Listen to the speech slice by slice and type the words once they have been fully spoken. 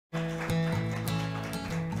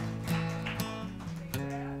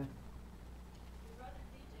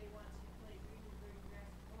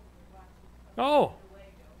Oh,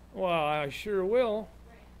 well, I sure will.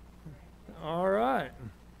 All right.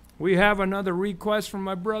 We have another request from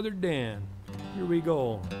my brother Dan. Here we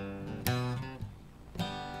go.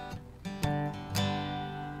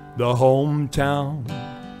 The hometown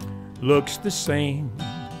looks the same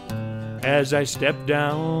as I step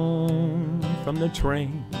down from the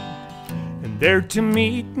train. And there to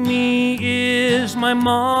meet me is my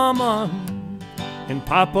mama and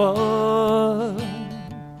papa.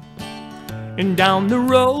 And down the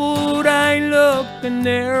road I looked, and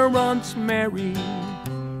there runs Mary,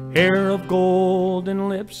 hair of gold and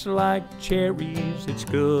lips like cherries. It's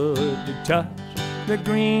good to touch the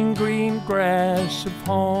green, green grass of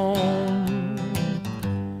home.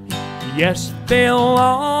 Yes, they'll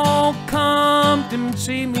all come to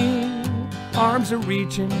see me, arms are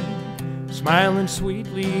reaching, smiling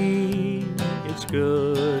sweetly. It's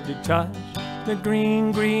good to touch the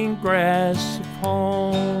green, green grass of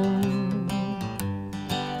home.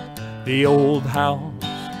 The old house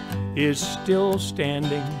is still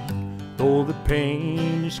standing, though the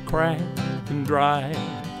paint is cracked and dry.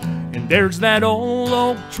 And there's that old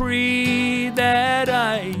oak tree that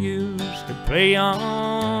I used to play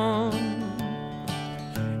on.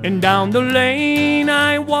 And down the lane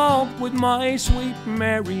I walk with my sweet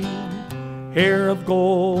Mary, hair of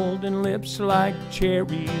gold and lips like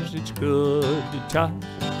cherries. It's good to touch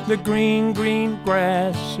the green, green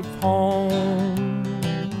grass of home.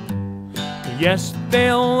 Yes,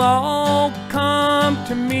 they'll all come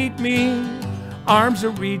to meet me, arms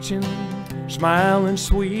are reaching, smiling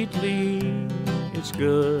sweetly. It's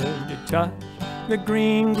good to touch the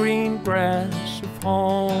green, green grass of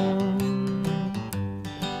home.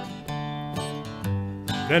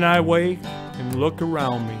 Then I wake and look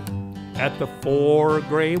around me at the four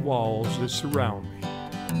gray walls that surround me.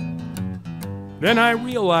 Then I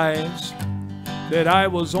realize that I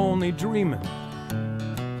was only dreaming.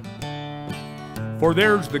 For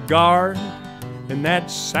there's the guard and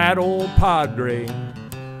that sad old padre.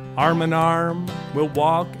 Arm in arm we'll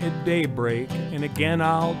walk at daybreak, and again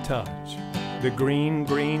I'll touch the green,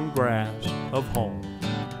 green grass of home.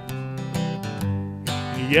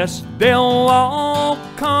 Yes, they'll all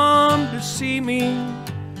come to see me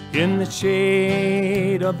in the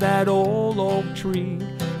shade of that old oak tree,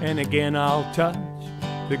 and again I'll touch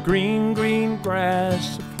the green, green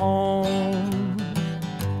grass of home.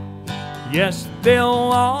 Yes, they'll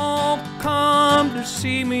all come to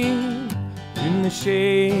see me in the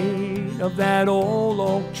shade of that old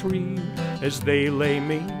oak tree, as they lay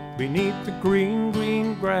me beneath the green,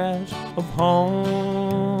 green grass of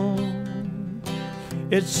home.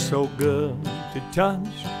 It's so good to touch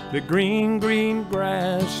the green, green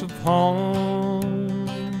grass of home.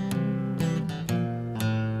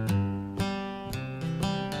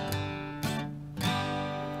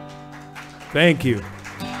 Thank you.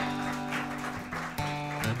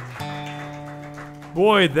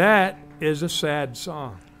 Boy, that is a sad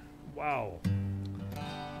song. Wow.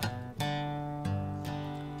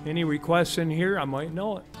 Any requests in here? I might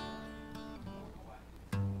know it.